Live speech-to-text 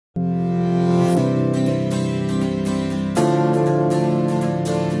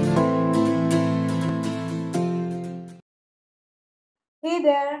Hey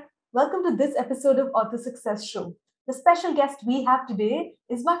there! Welcome to this episode of Author Success Show. The special guest we have today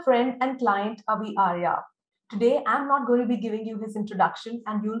is my friend and client Avi Arya. Today, I'm not going to be giving you his introduction,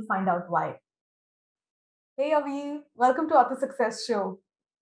 and you'll find out why. Hey Avi, welcome to Author Success Show.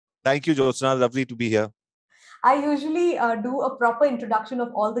 Thank you, Jyotsna. Lovely to be here. I usually do a proper introduction of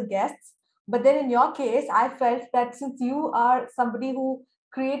all the guests, but then in your case, I felt that since you are somebody who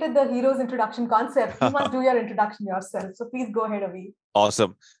created the hero's introduction concept, you must do your introduction yourself. So please go ahead, Avi.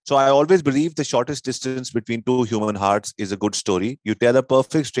 Awesome. So I always believe the shortest distance between two human hearts is a good story. You tell a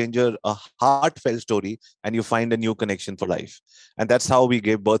perfect stranger a heartfelt story and you find a new connection for life. And that's how we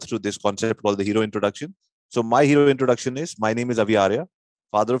gave birth to this concept called the hero introduction. So my hero introduction is, my name is Avi Arya,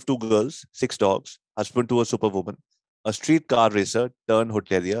 father of two girls, six dogs, husband to a superwoman, a street car racer turned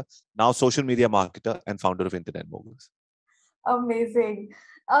hotelier, now social media marketer and founder of Internet Moguls. Amazing.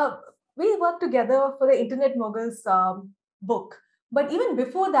 Uh, we worked together for the Internet Moguls book. But even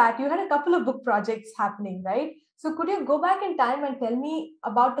before that, you had a couple of book projects happening, right? So could you go back in time and tell me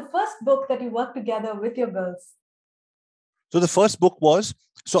about the first book that you worked together with your girls? So the first book was,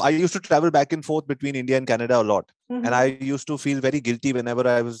 so I used to travel back and forth between India and Canada a lot. And I used to feel very guilty whenever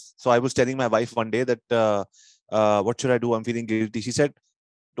I was telling my wife one day that, what should I do? I'm feeling guilty. She said,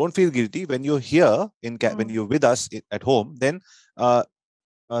 don't feel guilty. When you're here, when you're with us at home, then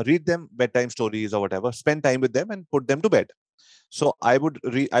read them bedtime stories or whatever, spend time with them and put them to bed. So I would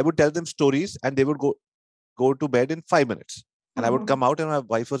tell them stories and they would go to bed in 5 minutes. And I would come out and my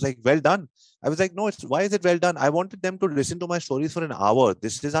wife was like, well done. I was like, no, why is it well done? I wanted them to listen to my stories for an hour.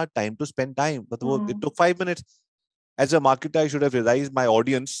 This is our time to spend time. But it took 5 minutes. As a marketer, I should have realized my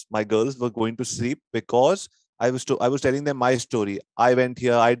audience, my girls were going to sleep because I was telling them my story. I went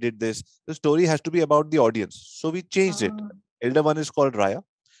here, I did this. The story has to be about the audience. So we changed it. Elder one is called Raya.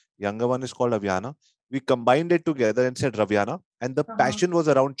 Younger one is called Aviana. We combined it together and said Raviana. And the passion was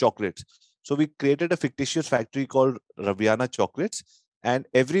around chocolates. So we created a fictitious factory called Raviana Chocolates. And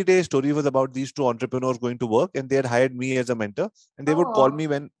every day story was about these two entrepreneurs going to work and they had hired me as a mentor and they would call me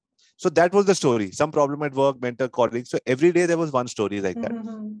when. So that was the story. Some problem at work, mentor calling. So every day there was one story like that.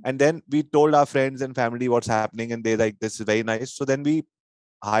 And then we told our friends and family what's happening and they like, this is very nice. So then we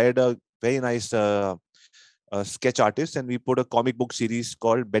hired a very nice sketch artist and we put a comic book series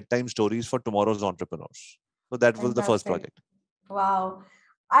called Bedtime Stories for Tomorrow's Entrepreneurs. So that was the first project. Wow.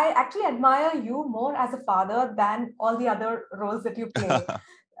 I actually admire you more as a father than all the other roles that you play.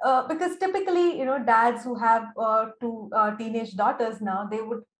 Because typically, dads who have two teenage daughters now, they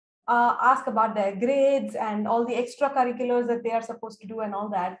would ask about their grades and all the extracurriculars that they are supposed to do and all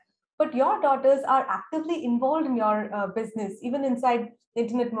that. But your daughters are actively involved in your business, even inside the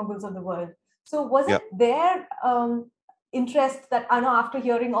Internet Moguls of the world. So was it their interest that, I know after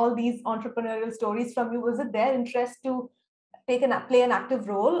hearing all these entrepreneurial stories from you, was it their interest to play an active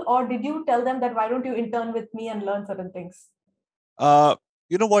role, or did you tell them that why don't you intern with me and learn certain things?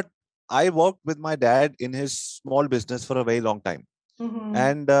 You know what? I worked with my dad in his small business for a very long time.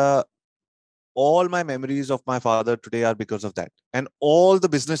 And all my memories of my father today are because of that. And all the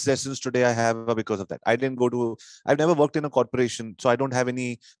business lessons today I have are because of that. I've never worked in a corporation, so I don't have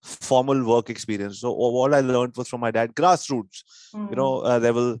any formal work experience. So all I learned was from my dad, grassroots,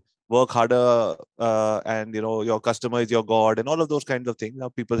 level, work harder, and, your customer is your God and all of those kinds of things. Now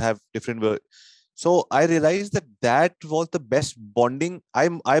people have different work. So I realized that was the best bonding.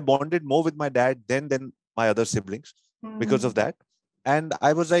 I bonded more with my dad than my other siblings because of that. And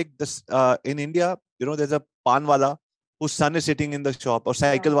I was like, this in India, there's a pan wala whose son is sitting in the shop, or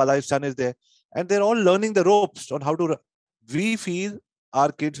cycle wala, his son is there. And they're all learning the ropes on how to. We feel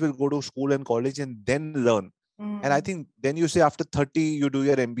our kids will go to school and college and then learn. And I think then you say after 30, you do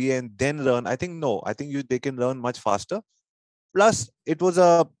your MBA and then learn. I think no, I think they can learn much faster. Plus, it was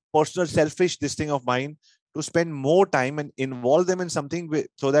a personal selfish this thing of mine to spend more time and involve them in something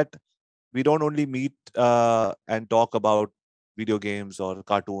so that we don't only meet and talk about video games or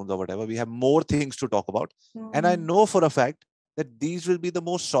cartoons or whatever. We have more things to talk about. And I know for a fact that these will be the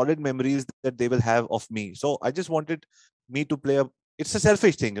most solid memories that they will have of me. So I just wanted me to it's a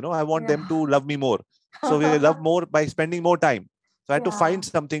selfish thing, I want them to love me more. So we love more by spending more time. So I had to find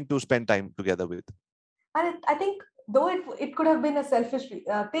something to spend time together with. And I think though it could have been a selfish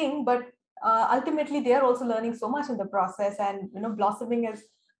thing, but ultimately they are also learning so much in the process and, blossoming as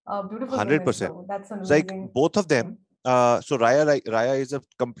beautiful women. 100%. So that's an It's amazing. like both of them. So Raya is a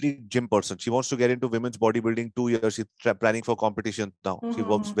complete gym person. She wants to get into women's bodybuilding 2 years. She's planning for competition now. She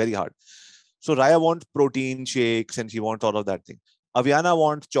works very hard. So Raya wants protein shakes and she wants all of that thing. Aviana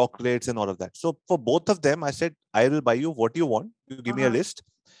wants chocolates and all of that. So for both of them, I said, I will buy you what you want. You give me a list.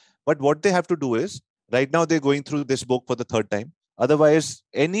 But what they have to do is, right now they're going through this book for the third time. Otherwise,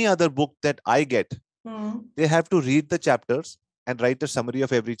 any other book that I get, Mm. they have to read the chapters and write a summary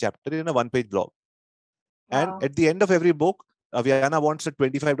of every chapter in a one-page blog. And Wow. at the end of every book, Aviana wants a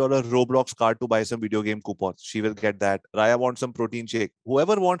 $25 Roblox card to buy some video game coupons. She will get that. Raya wants some protein shake.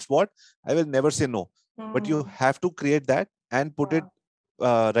 Whoever wants what, I will never say no. But you Mm. have to create that and put it,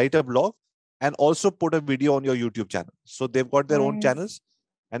 Wow. write a blog, and also put a video on your YouTube channel. So they've got their own Nice. channels,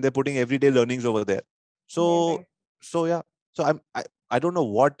 and they're putting everyday learnings over there. So, Amazing. so yeah. So I don't know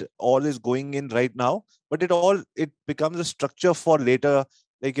what all is going in right now, but it becomes a structure for later.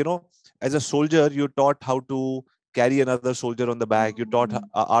 Like, as a soldier, you taught how to carry another soldier on the back. You taught Mm.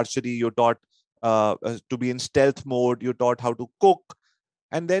 archery. You taught to be in stealth mode. You taught how to cook.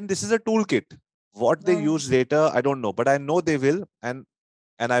 And then this is a toolkit. What they Right. use later, I don't know, but I know they will, and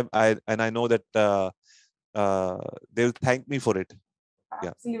I know that uh, they'll thank me for it. Yeah,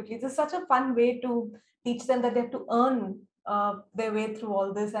 Absolutely. This is such a fun way to teach them that they have to earn their way through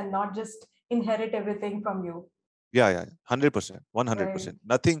all this and not just inherit everything from you. yeah, 100%, Right. 100%.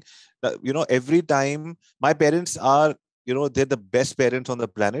 Nothing, every time my parents are, they're the best parents on the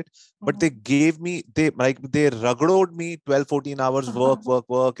planet, but they Mhm. gave me, they rugged me 12, 14 hours work, work,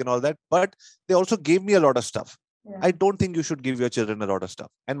 work, and all that. But they also gave me a lot of stuff. Yeah. I don't think you should give your children a lot of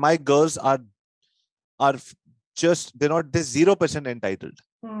stuff. And my girls are just, they're 0% entitled.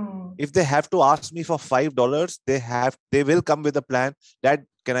 Hmm. If they have to ask me for $5, they will come with a plan. Dad,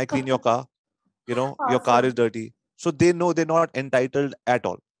 can I clean your car? Your car is Awesome. dirty. So they know they're not entitled at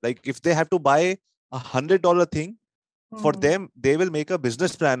all. Like, if they have to buy $100 thing, for Hmm. them, they will make a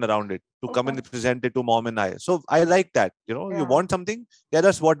business plan around it to come and present it to mom and I. So I like that. You Yeah. want something, tell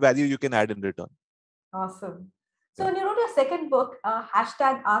us what value you can add in return. Awesome. So Yeah. when you wrote your second book,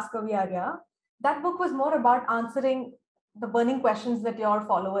 hashtag Ask Avi Arya, that book was more about answering the burning questions that your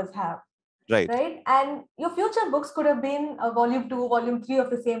followers have, Right. right? And your future books could have been a volume two, volume three of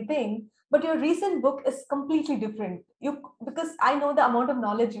the same thing, but your recent book is completely different. Because I know the amount of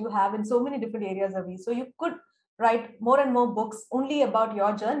knowledge you have in so many different areas, Avi. So you could write more and more books only about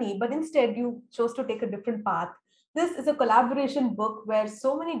your journey, but instead you chose to take a different path. This is a collaboration book where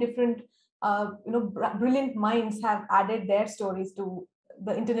so many different, brilliant minds have added their stories to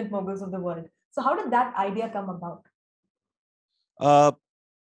the internet moguls of the world. So how did that idea come about? Uh,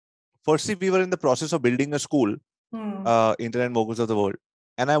 Firstly, we were in the process of building a school, Hmm. Internet Moguls of the World.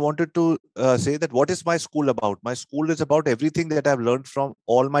 And I wanted to say that what is my school about? My school is about everything that I've learned from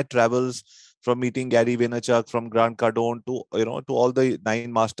all my travels, from meeting Gary Vaynerchuk, from Grant Cardone to, to all the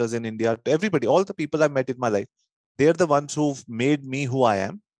 9 masters in India, to everybody, all the people I've met in my life. They're the ones who've made me who I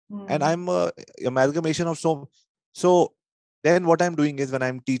am. And Hmm. I'm a amalgamation of so then what I'm doing is, when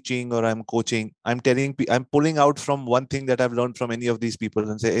I'm teaching or I'm coaching, I'm pulling out from one thing that I've learned from any of these people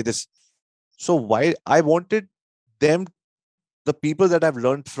and say, hey, this. So why I wanted them, the people that I've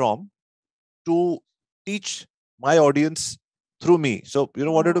learned from, to teach my audience through me. So,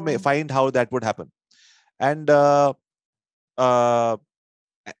 wanted to Hmm. find how that would happen. And uh,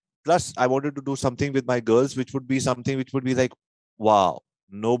 plus, I wanted to do something with my girls, which would be something which would be like, wow,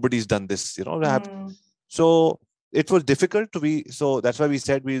 nobody's done this. Hmm. So it was difficult to be. So that's why we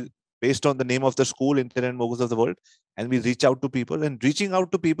said, based on the name of the school, Internet Moguls of the World, and we reach out to people. And reaching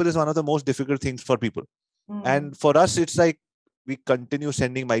out to people is one of the most difficult things for people. Hmm. And for us, it's like we continue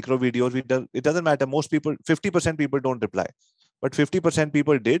sending micro videos. It doesn't matter. Most people, 50% people don't reply, but 50%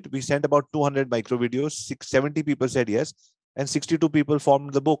 people did. We sent about 200 micro videos. 70 people said yes, and 62 people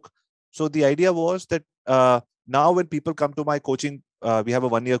formed the book. So the idea was that now when people come to my coaching, we have a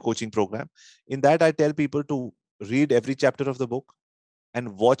 1-year coaching program. In that, I tell people to read every chapter of the book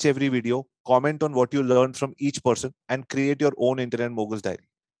and watch every video, comment on what you learned from each person, and create your own Internet Moguls diary.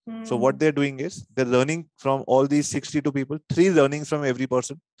 So what Hmm. they're doing is, they're learning from all these 62 people, 3 learnings from every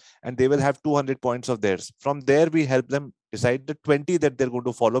person, and they will have 200 points of theirs. From there, we help them decide the 20 that they're going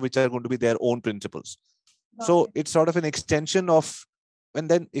to follow, which are going to be their own principles. Got So it. it's sort of an extension of, and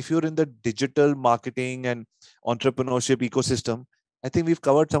then if you're in the digital marketing and entrepreneurship ecosystem, I think we've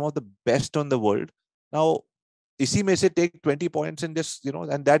covered some of the best on the world. Now, इसी में से take 20 points and just,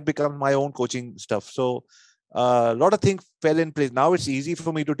 and that becomes my own coaching stuff. So a lot of things fell in place. Now it's easy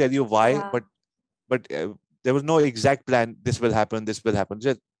for me to tell you why, Yeah. but there was no exact plan. This will happen. This will happen.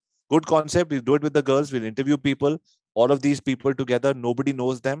 Just good concept. We do it with the girls. We'll interview people. All of these people together. Nobody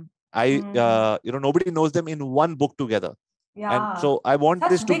knows them. Hmm. Nobody knows them in one book together. And Yeah. so I want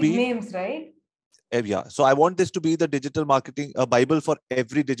this Such to big be, names, right? yeah. So I want this to be the digital marketing, a Bible for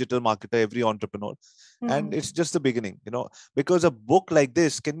every digital marketer, every entrepreneur. And Hmm. it's just the beginning, because a book like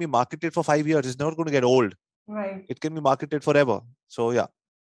this can be marketed for 5 years. It's not going to get old. Right. It can be marketed forever. So yeah.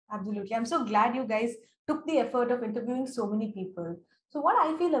 Absolutely. I'm so glad you guys took the effort of interviewing so many people. So what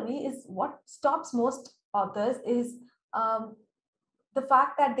I feel, Avi, is what stops most authors is um, the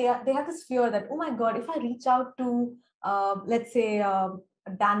fact that they have this fear that, oh my god, if I reach out to let's say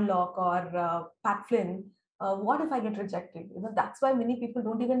Dan Locke or Pat Flynn, what if I get rejected? That's why many people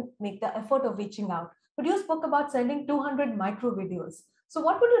don't even make the effort of reaching out. But you spoke about sending 200 micro videos. So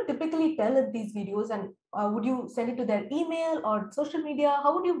what would you typically tell in these videos, and would you send it to their email or social media?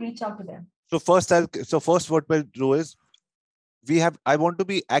 How would you reach out to them? So first what we'll do is I want to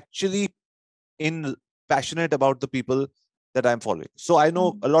be actually in passionate about the people that I'm following. So I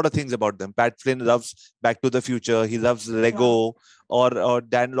know a lot of things about them. Pat Flynn loves Back to the Future. He loves Lego, or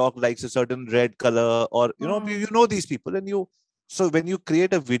Dan Locke likes a certain red color, or you know these people, and so when you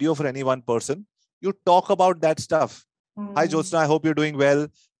create a video for any one person, you talk about that stuff. Hi Jyotsna, I hope you're doing well.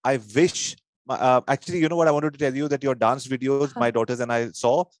 I wish actually, you know what I wanted to tell you, that your dance videos, my daughters and I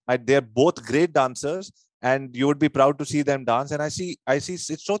saw, they're both great dancers, and you would be proud to see them dance. And I see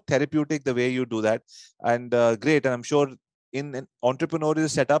it's so therapeutic the way you do that, and great. And I'm sure in an entrepreneurial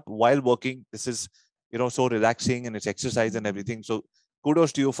setup while working, this is so relaxing, and it's exercise and everything. So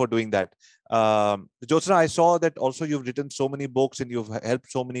kudos to you for doing that. Jyotsna, I saw that also you've written so many books and you've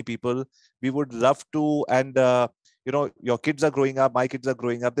helped so many people. We would love to, and your kids are growing up, my kids are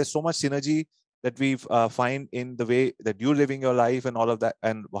growing up. There's so much synergy that we find in the way that you're living your life and all of that,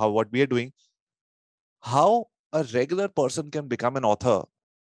 and what we are doing. How a regular person can become an author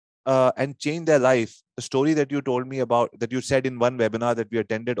and change their life. The story that you told me about, that you said in one webinar that we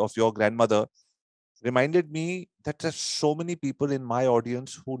attended, of your grandmother, reminded me that there's so many people in my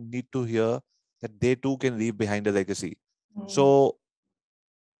audience who need to hear that they too can leave behind a legacy. So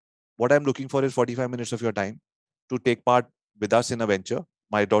what I'm looking for is 45 minutes of your time to take part with us in a venture.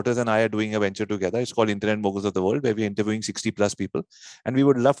 My daughters and I are doing a venture together. It's called Internet Moguls of the World, where we're interviewing 60 plus people. And we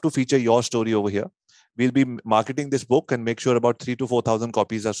would love to feature your story over here. We'll be marketing this book and make sure about 3,000 to 4,000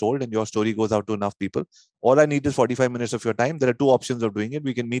 copies are sold and your story goes out to enough people. All I need is 45 minutes of your time. There are two options of doing it.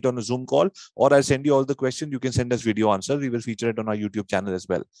 We can meet on a Zoom call, or I'll send you all the questions. You can send us video answers. We will feature it on our YouTube channel as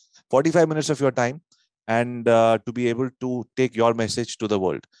well. 45 minutes of your time, and to be able to take your message to the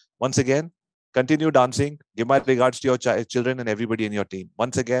world. Once again, continue dancing. Give my regards to your children and everybody in your team.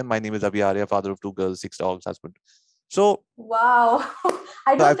 Once again, my name is Avi Arya, father of 2 girls, 6 dogs, husband. So, wow,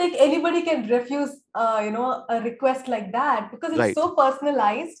 I don't think anybody can refuse, a request like that, because it's so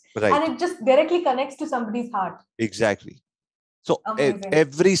personalized and it just directly connects to somebody's heart. Exactly. So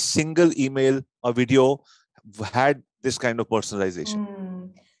every single email or video had this kind of personalization.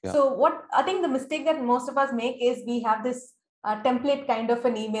 So what I think the mistake that most of us make is we have this template kind of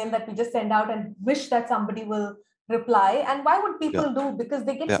an email that we just send out and wish that somebody will reply. And why would people do? Because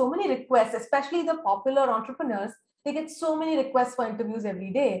they get so many requests, especially the popular entrepreneurs. They get so many requests for interviews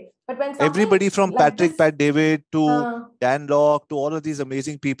every day. But when everybody from like Pat David to Dan Locke to all of these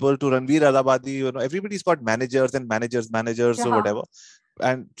amazing people to Ranveer Alabadi, everybody's got managers and managers or whatever.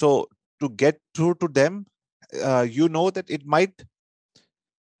 And so to get through to them, that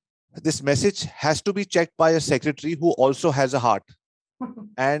this message has to be checked by a secretary who also has a heart.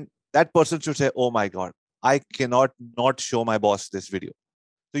 And that person should say, oh my God, I cannot not show my boss this video.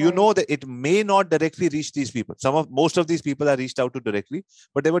 So you know that it may not directly reach these people. Most of these people are reached out to directly,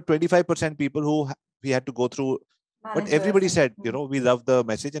 but there were 25% people who we had to go through. But everybody said, we love the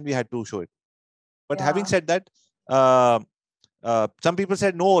message and we had to show it. But having said that, some people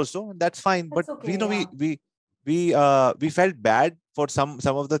said no also, and that's fine. But we felt bad for some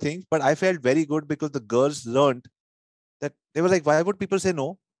of the things, but I felt very good because the girls learned that they were like, why would people say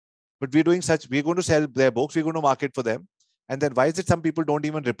no? But we're going to sell their books, we're going to market for them. And then why is it some people don't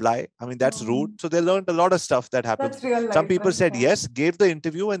even reply? I mean, that's rude. So they learned a lot of stuff that happens. That's real life, some people said yes, gave the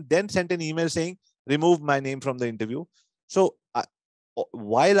interview, and then sent an email saying, remove my name from the interview. So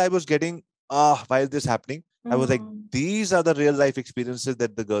while I was getting, while this happening, I was like, these are the real life experiences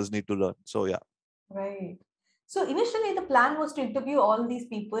that the girls need to learn. So yeah. Right. So initially the plan was to interview all these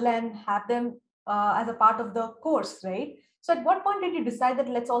people and have them as a part of the course, right? So at what point did you decide that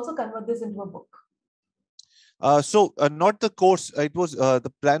let's also convert this into a book? So not the course. It was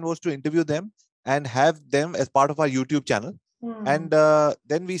the plan was to interview them and have them as part of our YouTube channel. And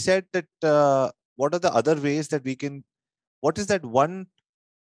then we said that what are the other ways that we can? What is that one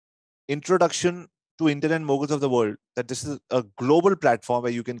introduction to Internet Moguls of the World? That this is a global platform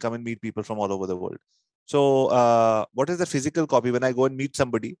where you can come and meet people from all over the world. So what is the physical copy when I go and meet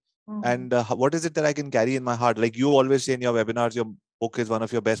somebody? And what is it that I can carry in my heart? Like you always say in your webinars, your book is one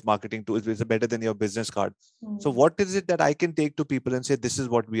of your best marketing tools. It's better than your business card. So what is it that I can take to people and say, this is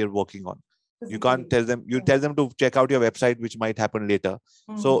what we are working on? You can't physically. tell them, you tell them to check out your website, which might happen later.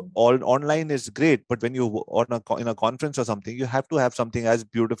 So all online is great, but when you in a conference or something, you have to have something as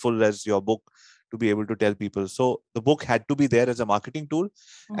beautiful as your book to be able to tell people. So the book had to be there as a marketing tool.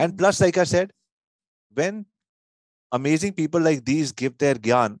 And plus, like I said, when amazing people like these give their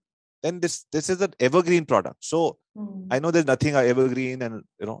gyan, then this is an evergreen product. So I know there's nothing evergreen, and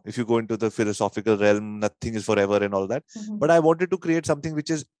if you go into the philosophical realm, nothing is forever and all that. But I wanted to create something which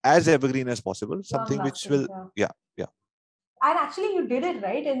is as evergreen as possible, Long something which lasting. will, Yeah. yeah. And actually, you did it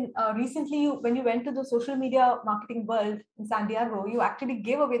right. And recently, when you went to the social media marketing world in San Diego, you actually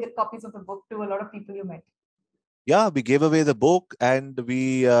gave away the copies of the book to a lot of people you met. Yeah, we gave away the book, and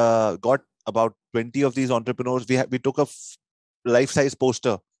we got about 20 of these entrepreneurs. We took a life-size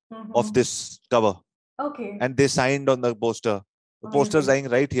poster of this cover. Okay. And they signed on the poster. The poster is lying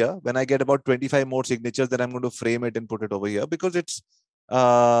right here. When I get about 25 more signatures, then I'm going to frame it and put it over here, because it's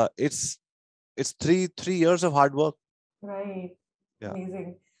 3 years of hard work. Right. Yeah.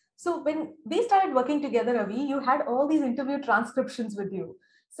 Amazing. So when we started working together, Avi, you had all these interview transcriptions with you.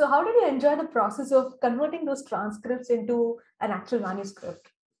 So how did you enjoy the process of converting those transcripts into an actual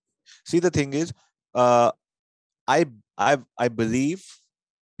manuscript? See, the thing is, uh, I I believe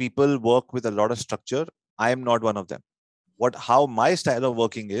people work with a lot of structure. I am not one of them. How my style of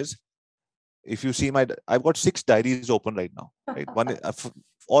working is, if you see I've got 6 diaries open right now, right?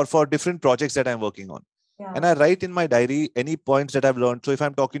 Or for different projects that I'm working on. Yeah. And I write in my diary any points that I've learned. So if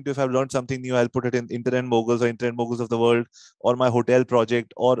I'm talking to, if I've learned something new, I'll put it in Internet Moguls or Internet Moguls of the world, or my hotel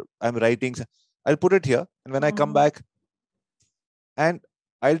project, or I'm writing. I'll put it here. And when I come back, and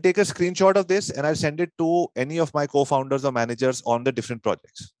I'll take a screenshot of this and I'll send it to any of my co-founders or managers on the different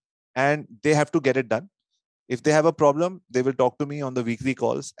projects. And they have to get it done. If they have a problem, they will talk to me on the weekly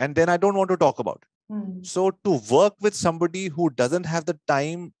calls. And then I don't want to talk about it. So to work with somebody who doesn't have the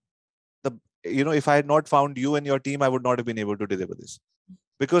time, if I had not found you and your team, I would not have been able to deliver this,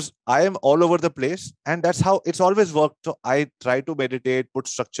 because I am all over the place, and that's how it's always worked. So I try to meditate, put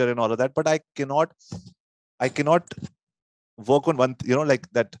structure and all of that, but I cannot work on one, like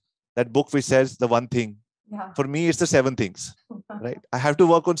that book which says the one thing. Yeah. For me, it's the 7 things, right? I have to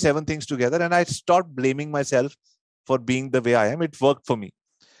work on 7 things together, and I stopped blaming myself for being the way I am. It worked for me.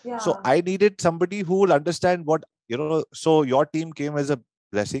 Yeah. So I needed somebody who will understand what, so your team came as a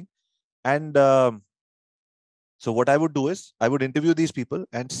blessing. And so what I would do is I would interview these people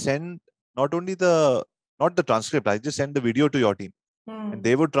and send not the transcript, I just send the video to your team. And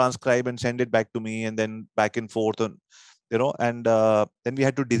they would transcribe and send it back to me, and then back and forth. And and then we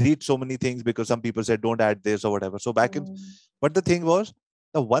had to delete so many things because some people said don't add this or whatever. So but the thing was,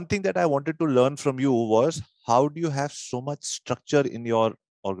 the one thing that I wanted to learn from you was, how do you have so much structure in your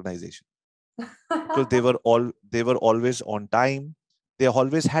organization? Because they were always on time. They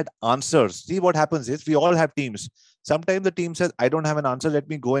always had answers. See, what happens is, we all have teams. Sometimes the team says, I don't have an answer, let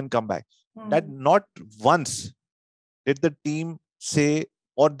me go and come back. That not once did the team say,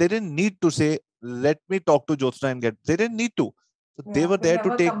 or they didn't need to say, let me talk to Jyotsna and they didn't need to. So they were there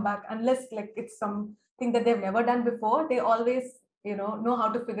to take. Come back unless like it's something that they've never done before. They always, know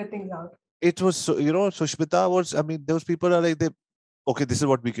how to figure things out. It was, Sushmita was, those people are like, okay, this is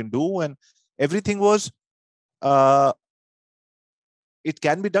what we can do. And everything was, it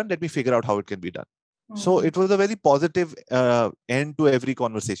can be done. Let me figure out how it can be done. So it was a very positive end to every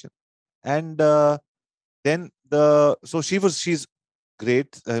conversation. And then she's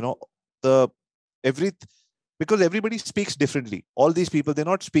great. Because everybody speaks differently. All these people, they're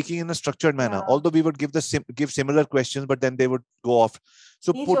not speaking in a structured manner. Yeah. Although we would give similar questions, but then they would go off.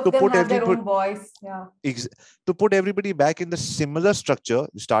 So each of them have their own voice. Yeah. To put everybody back in the similar structure,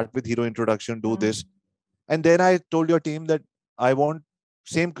 start with hero introduction, do this. And then I told your team that I want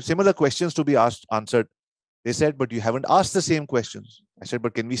similar questions to be answered. They said, but you haven't asked the same questions. I said,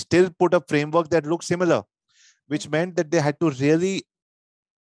 but can we still put a framework that looks similar? Which meant that they had to really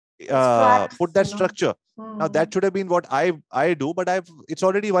put that structure. Now that should have been what I do, but it's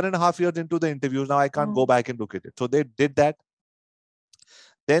already 1.5 years into the interviews. Now I can't go back and look at it. So they did that.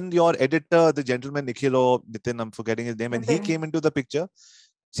 Then your editor, the gentleman Nikhil or Nitin, I'm forgetting his name, and he came into the picture.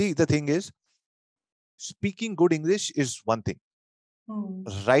 See, the thing is, speaking good English is one thing.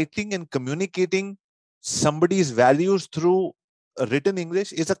 Writing and communicating somebody's values through written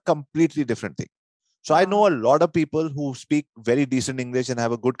English is a completely different thing. So I know a lot of people who speak very decent English and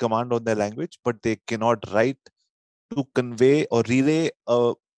have a good command on their language, but they cannot write to convey or relay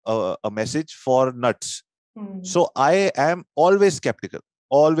a message for nuts. So I am always skeptical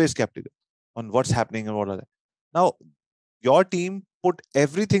on what's happening and all of that. Now, your team put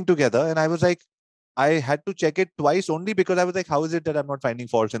everything together, and I was like, I had to check it twice only because I was like, how is it that I'm not finding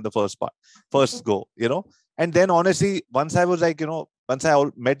faults in the first go, And then honestly, once I was like, once I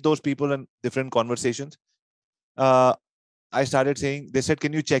met those people in different conversations, uh, I started saying, they said,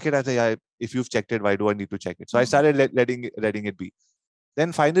 can you check it? I said, yeah, if you've checked it, why do I need to check it? So I started letting it be.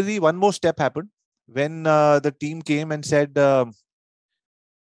 Then finally, one more step happened when the team came and said,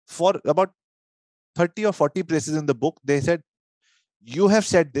 for about 30 or 40 places in the book, they said, you have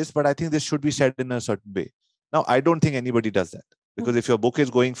said this, but I think this should be said in a certain way. Now, I don't think anybody does that, because if your book is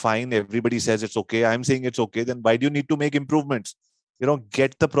going fine, everybody says it's okay, I'm saying it's okay, then why do you need to make improvements?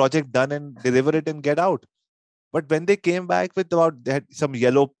 Get the project done and deliver it and get out. But when they came back with they had some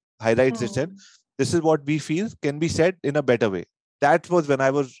yellow highlights, they said, this is what we feel can be said in a better way. That was when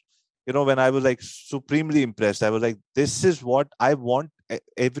when I was like supremely impressed. I was like, this is what I want.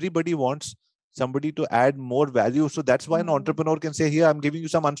 Everybody wants somebody to add more value. So that's why an entrepreneur can say, here, I'm giving you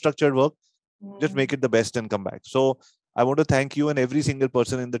some unstructured work. Just make it the best and come back. So I want to thank you and every single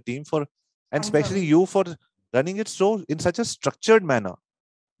person in the team and especially you for running it so in such a structured manner.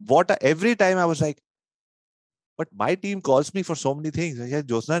 Every time I was like, but my team calls me for so many things. Yeah,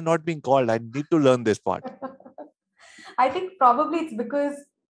 Josna is not being called. I need to learn this part. I think probably it's because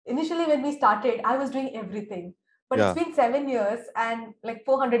initially when we started, I was doing everything. But it's been 7 years and like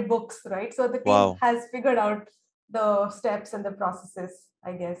 400 books, right? So the team has figured out the steps and the processes,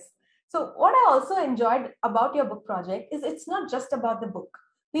 I guess. So what I also enjoyed about your book project is it's not just about the book.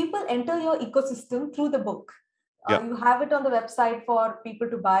 People enter your ecosystem through the book. You have it on the website for people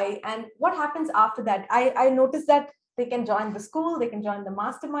to buy. And what happens after that? I noticed that they can join the school, they can join the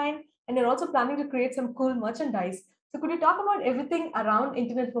mastermind, and you're also planning to create some cool merchandise. So could you talk about everything around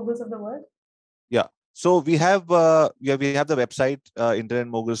Internet Moguls of the world? Yeah. So we have we have the website Internet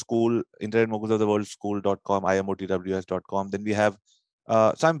Moguls School, Internet Moguls of the World School.com, imotws.com. Then we have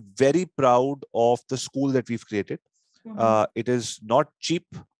so I'm very proud of the school that we've created. It is not cheap.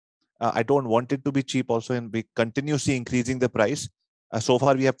 I don't want it to be cheap also, and we continuously increasing the price. So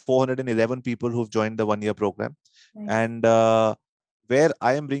far, we have 411 people who've joined the 1-year program. Nice. And where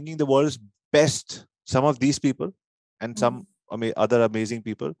I am bringing the world's best, some of these people and some other amazing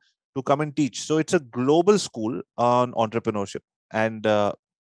people to come and teach. So it's a global school on entrepreneurship, and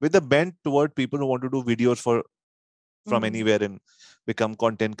with a bent toward people who want to do videos from anywhere and become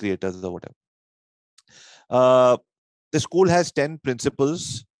content creators or whatever. The school has 10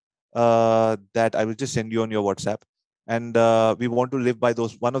 principles that I will just send you on your WhatsApp. And we want to live by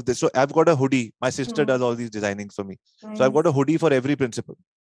those. One of this. So I've got a hoodie. My sister does all these designing for me. Nice. So I've got a hoodie for every principle.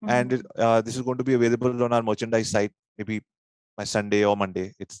 And this is going to be available on our merchandise site, maybe by Sunday or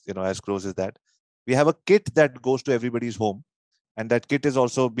Monday. It's, as close as that. We have a kit that goes to everybody's home. And that kit is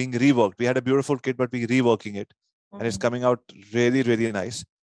also being reworked. We had a beautiful kit, but we're reworking it. And it's coming out really, really nice.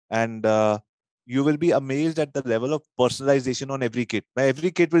 And you will be amazed at the level of personalization on every kit.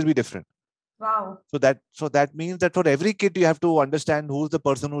 Every kit will be different. Wow. So that means that for every kit, you have to understand who's the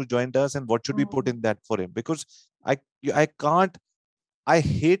person who joined us and what should we put in that for him. Because I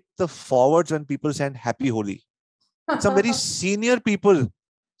hate the forwards when people send Happy Holi. Some very senior people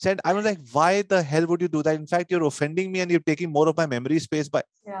send. I was like, why the hell would you do that? In fact, you're offending me and you're taking more of my memory space by.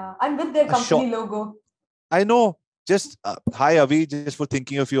 Yeah, and with their company logo. I know. Just hi Avi, just for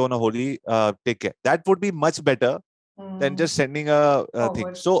thinking of you on a Holi. Take care. That would be much better than just sending a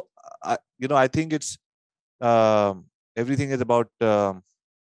thing. So I think it's everything is about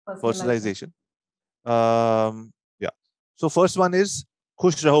personalization. Yeah. So first one is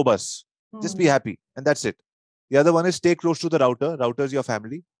khush raho bas. Just be happy, and that's it. The other one is stay close to the router. Router is your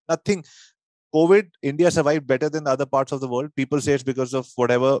family. Nothing. COVID, India survived better than the other parts of the world. People say it's because of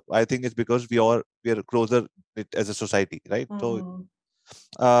whatever. I think it's because we are closer as a society, right? So,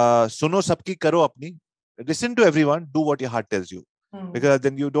 suno sabki karo apni. Listen to everyone. Do what your heart tells you, because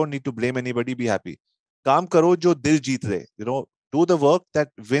then you don't need to blame anybody. Be happy. Kaam karo jo dil jeet rahe. Do the work that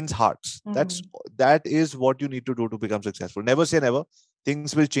wins hearts. That is what you need to do to become successful. Never say never.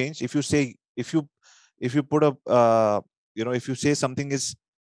 Things will change. If you put a if you say something is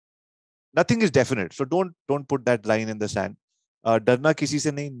nothing is definite. So don't put that line in the sand. Darna kisi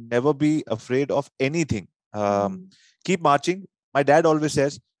se nahi. Never be afraid of anything. Keep marching. My dad always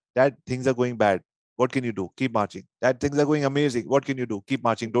says, Dad, things are going bad. What can you do? Keep marching. Dad, things are going amazing. What can you do? Keep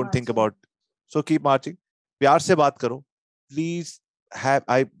marching. Don't think about. So keep marching. प्यार से बात करो. Please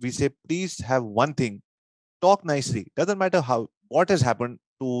please have one thing. Talk nicely. Doesn't matter what has happened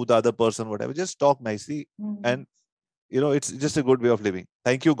to the other person, whatever. Just talk nicely and it's just a good way of living.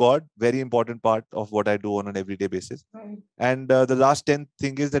 Thank you, God. Very important part of what I do on an everyday basis. Right. And the last 10th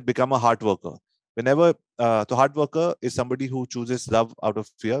thing is that become a hard worker. Whenever the hard worker is somebody who chooses love out of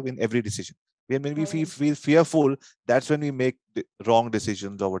fear in every decision. When we feel fearful, that's when we make wrong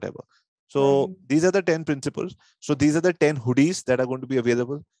decisions or whatever. So these are the 10 principles. So these are the 10 hoodies that are going to be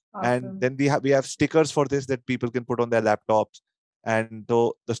available. And then we have stickers for this that people can put on their laptops. And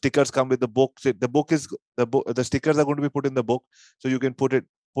though the stickers come with the book, the stickers are going to be put in the book. So you can put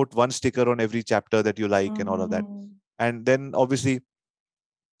one sticker on every chapter that you like and all of that. And then obviously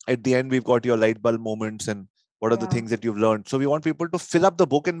at the end, we've got your light bulb moments and what are the things that you've learned. So we want people to fill up the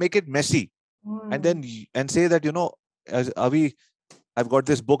book and make it messy. And then say that, as Avi, I've got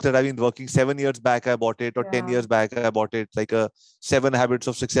this book that I've been working 7 years back. I bought it, or 10 years back. I bought it, like a 7 Habits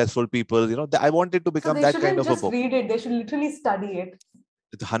of Successful People. I want it to become that kind of a book. So they shouldn't just read it. They should literally study it.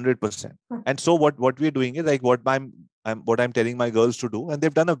 It's 100%. And so what we're doing is like what I'm telling my girls to do, and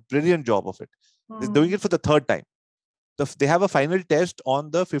they've done a brilliant job of it. They're doing it for the third time. They have a final test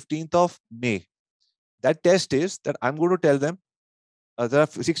on the 15th of May. That test is that I'm going to tell them there are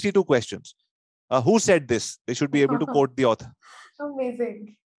 62 questions. Who said this? They should be able to quote the author.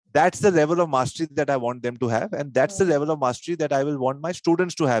 Amazing. That's the level of mastery that I want them to have. And that's the level of mastery that I will want my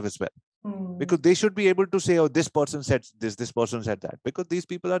students to have as well. Because they should be able to say, oh, this person said this person said that. Because these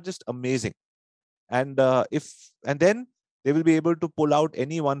people are just amazing. And then they will be able to pull out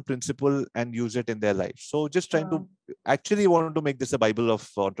any one principle and use it in their life. So just trying to actually want to make this a Bible of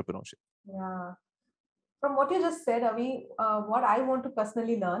entrepreneurship. Yeah. From what you just said, Avi, what I want to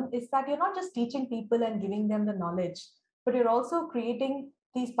personally learn is that you're not just teaching people and giving them the knowledge, but you're also creating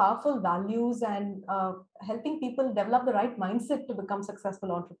these powerful values and helping people develop the right mindset to become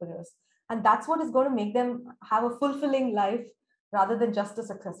successful entrepreneurs. And that's what is going to make them have a fulfilling life rather than just a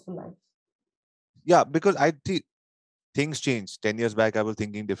successful life. Yeah, because I think things change. 10 years back, I was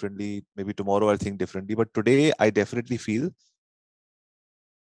thinking differently. Maybe tomorrow I'll think differently. But today, I definitely feel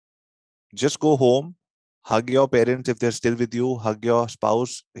just go home, hug your parents if they're still with you, hug your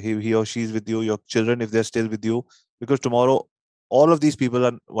spouse, he or she's with you, your children if they're still with you, because tomorrow, all of these people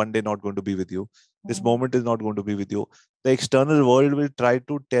are one day not going to be with you. This moment is not going to be with you. The external world will try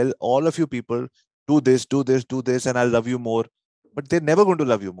to tell all of you people, do this, do this, do this, and I'll love you more. But they're never going to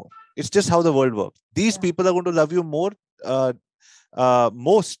love you more. It's just how the world works. These people are going to love you more,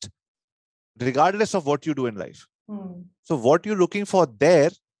 most, regardless of what you do in life. So what you're looking for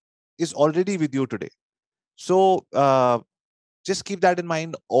there is already with you today. So just keep that in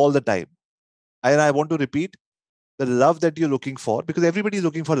mind all the time. And I want to repeat, the love that you're looking for, because everybody is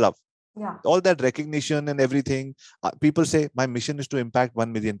looking for love. Yeah. All that recognition and everything. People say, my mission is to impact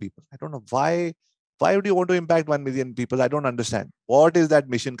 1 million people. I don't know why. Why would you want to impact 1 million people? I don't understand. What is that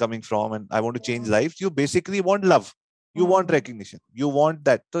mission coming from? And I want to change lives. You basically want love. You want recognition. You want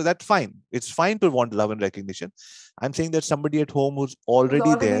that. So that's fine. It's fine to want love and recognition. I'm saying that somebody at home who's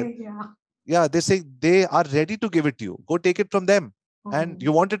already there. Yeah, they say they are ready to give it to you. Go take it from them. And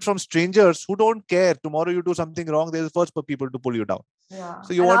you want it from strangers who don't care. Tomorrow you do something wrong, they're the first people to pull you down. Yeah.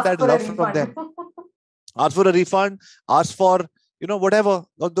 So you want that love from them. Ask for a refund. Ask for, whatever.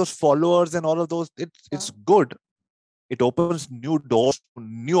 Those followers and all of those. It's good. It opens new doors,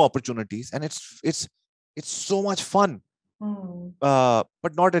 new opportunities, and it's so much fun.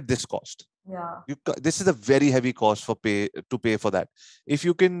 But not at this cost. Yeah. This is a very heavy cost to pay for that. If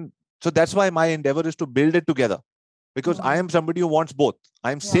you can. So that's why my endeavor is to build it together. Because I am somebody who wants both.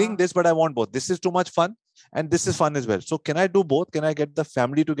 I'm saying this, but I want both. This is too much fun and this is fun as well. So can I do both? Can I get the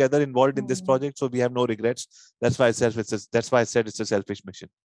family together involved in this project so we have no regrets? That's why I said it's a selfish mission.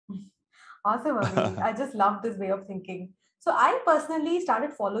 Awesome, Avi. I just love this way of thinking. So I personally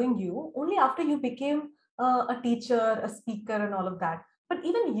started following you only after you became a teacher, a speaker and all of that. But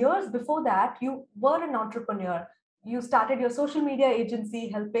even years before that, you were an entrepreneur. You started your social media agency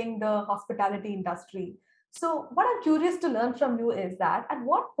helping the hospitality industry. So what I'm curious to learn from you is that at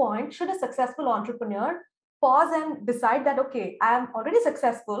what point should a successful entrepreneur pause and decide that, okay, I am already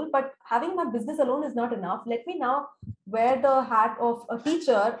successful, but having my business alone is not enough. Let me now wear the hat of a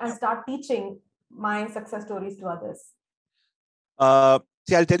teacher and start teaching my success stories to others.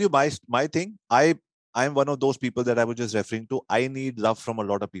 See, I'll tell you my thing. I'm one of those people that I was just referring to. I need love from a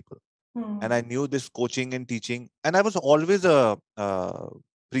lot of people. And I knew this coaching and teaching. And I was always a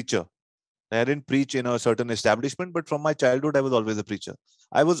preacher. I didn't preach in a certain establishment, but from my childhood, I was always a preacher.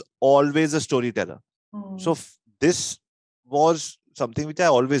 I was always a storyteller. So this was something which I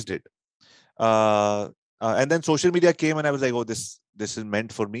always did. And then social media came and I was like, oh, this is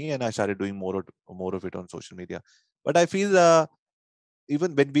meant for me. And I started doing more of it on social media. But I feel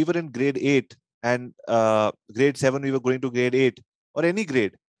even when we were in grade 8 and grade 7, we were going to grade 8 or any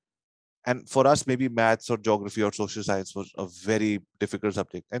grade. And for us, maybe maths or geography or social science was a very difficult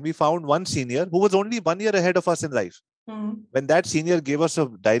subject. And we found one senior who was only 1 year ahead of us in life. When that senior gave us a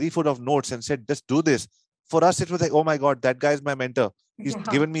diary full of notes and said, just do this, for us, it was like, oh my God, that guy is my mentor. He's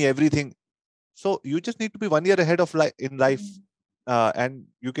given me everything. So you just need to be 1 year ahead of in life, and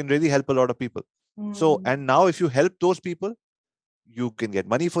you can really help a lot of people. So, and now if you help those people, you can get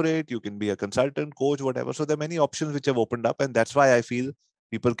money for it. You can be a consultant, coach, whatever. So there are many options which have opened up, and that's why I feel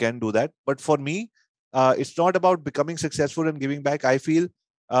people can do that. But for me, it's not about becoming successful and giving back. I feel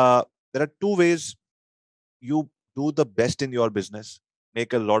there are two ways you do the best in your business,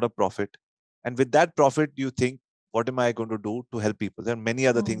 make a lot of profit, and with that profit, you think, what am I going to do to help people? There are many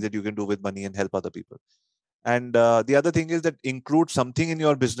other things that you can do with money and help other people. And the other thing is that include something in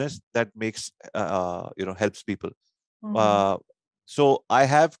your business that makes helps people. So I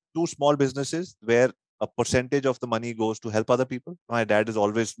have two small businesses where a percentage of the money goes to help other people. My dad has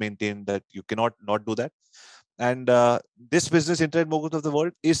always maintained that you cannot not do that. And this business, Internet Moguls of the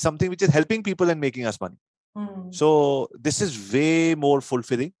World, is something which is helping people and making us money. So this is way more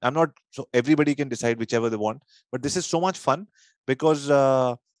fulfilling. I'm not, so everybody can decide whichever they want, but this is so much fun because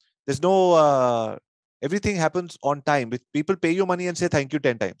there's no, everything happens on time. People pay you money and say thank you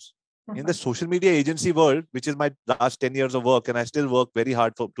 10 times. In the social media agency world, which is my last 10 years of work, and I still work very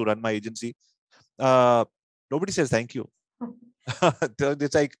hard to run my agency, nobody says thank you.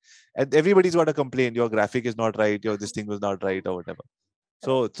 It's like, and everybody's got a complaint. Your graphic is not right. Your this thing was not right, or whatever.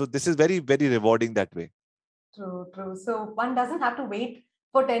 So this is very, very rewarding that way. True. So one doesn't have to wait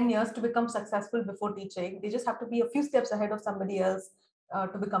for 10 years to become successful before teaching. They just have to be a few steps ahead of somebody else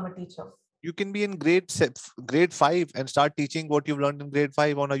to become a teacher. You can be in grade 5 and start teaching what you've learned in grade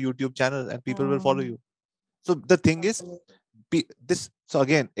 5 on a YouTube channel, and people will follow you. So the thing is, so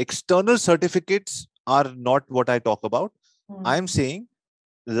again, external certificates are not what I talk about. I'm saying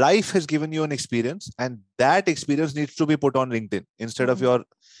life has given you an experience, and that experience needs to be put on LinkedIn instead of your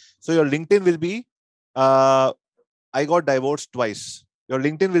LinkedIn will be, I got divorced twice. Your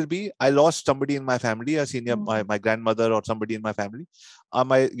LinkedIn will be, I lost somebody in my family, a senior, my grandmother or somebody in my family.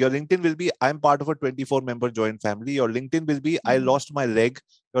 Your LinkedIn will be, I'm part of a 24-member joint family. Your LinkedIn will be, I lost my leg.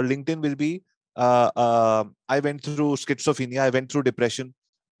 Your LinkedIn will be, I went through schizophrenia. I went through depression.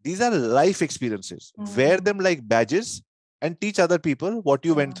 These are life experiences. Wear them like badges and teach other people what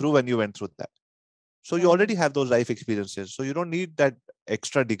you went through when you went through that. So you already have those life experiences. So you don't need that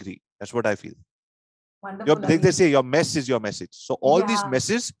extra degree. That's what I feel. Like they say, your mess is your message. So all these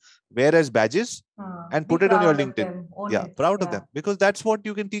messes wear as badges and put it on your LinkedIn. Proud of them, because that's what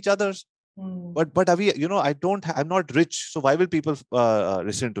you can teach others. But Avi, I'm not rich, so why will people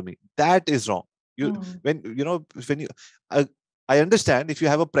listen to me? That is wrong. I understand if you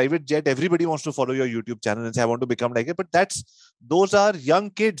have a private jet, everybody wants to follow your YouTube channel and say, I want to become like it. But those are young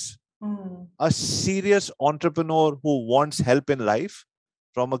kids. A serious entrepreneur who wants help in life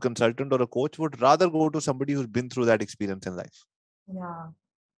from a consultant or a coach would rather go to somebody who's been through that experience in life. Yeah.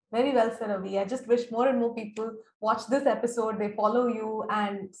 Very well said, Avi. I just wish more and more people watch this episode, they follow you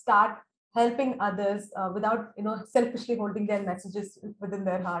and start helping others without, selfishly holding their messages within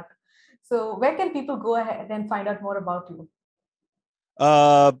their heart. So where can people go ahead and find out more about you?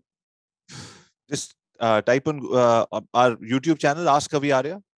 Just type on our YouTube channel, Ask Avi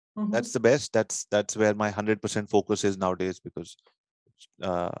Arya. That's the best. That's where my 100% focus is nowadays, because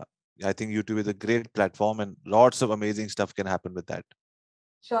I think YouTube is a great platform and lots of amazing stuff can happen with that.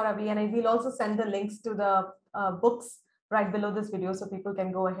 Sure, Avi. And I will also send the links to the books right below this video so people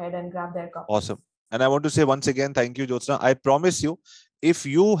can go ahead and grab their copies. Awesome. And I want to say once again, thank you, Jyotsna. I promise you, if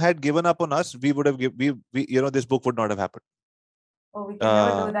you had given up on us, we would have this book would not have happened. Oh, we can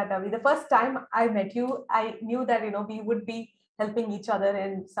never do that, Avi. The first time I met you, I knew that we would be helping each other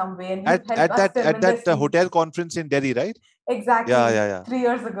in some way, and at that hotel conference in Delhi, right? Exactly. Yeah. 3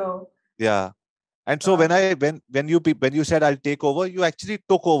 years ago. Yeah. And so when you said I'll take over, you actually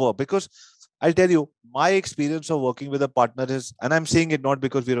took over, because I'll tell you, my experience of working with a partner is, and I'm saying it not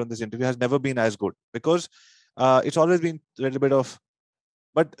because we're on this interview, has never been as good, because it's always been a little bit of,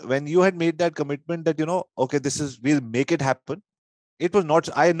 but when you had made that commitment that, okay, we'll make it happen. It was not,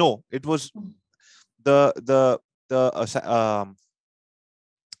 I know it was the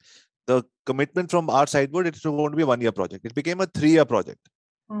commitment from our side, it's going to be a 1-year project. It became a 3-year project.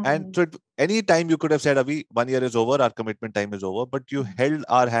 And so any time you could have said, Avi, 1 year is over, our commitment time is over, but you held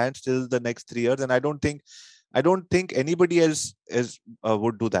our hands till the next 3 years. And I don't think anybody else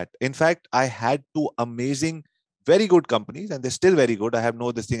would do that. In fact, I had 2 amazing, very good companies, and they're still very good. I have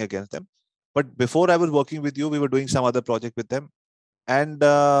no this thing against them. But before I was working with you, we were doing some other project with them. And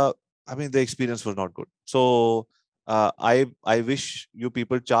the experience was not good. So I wish you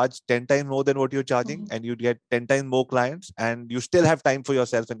people charge 10 times more than what you're charging, and you'd get 10 times more clients, and you still have time for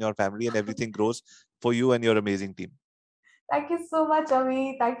yourself and your family, and everything grows for you and your amazing team. Thank you so much,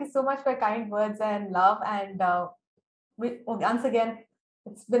 Avi. Thank you so much for kind words and love. And once again,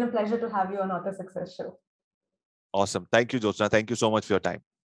 it's been a pleasure to have you on Author Success Show. Awesome. Thank you, Jyotsna. Thank you so much for your time.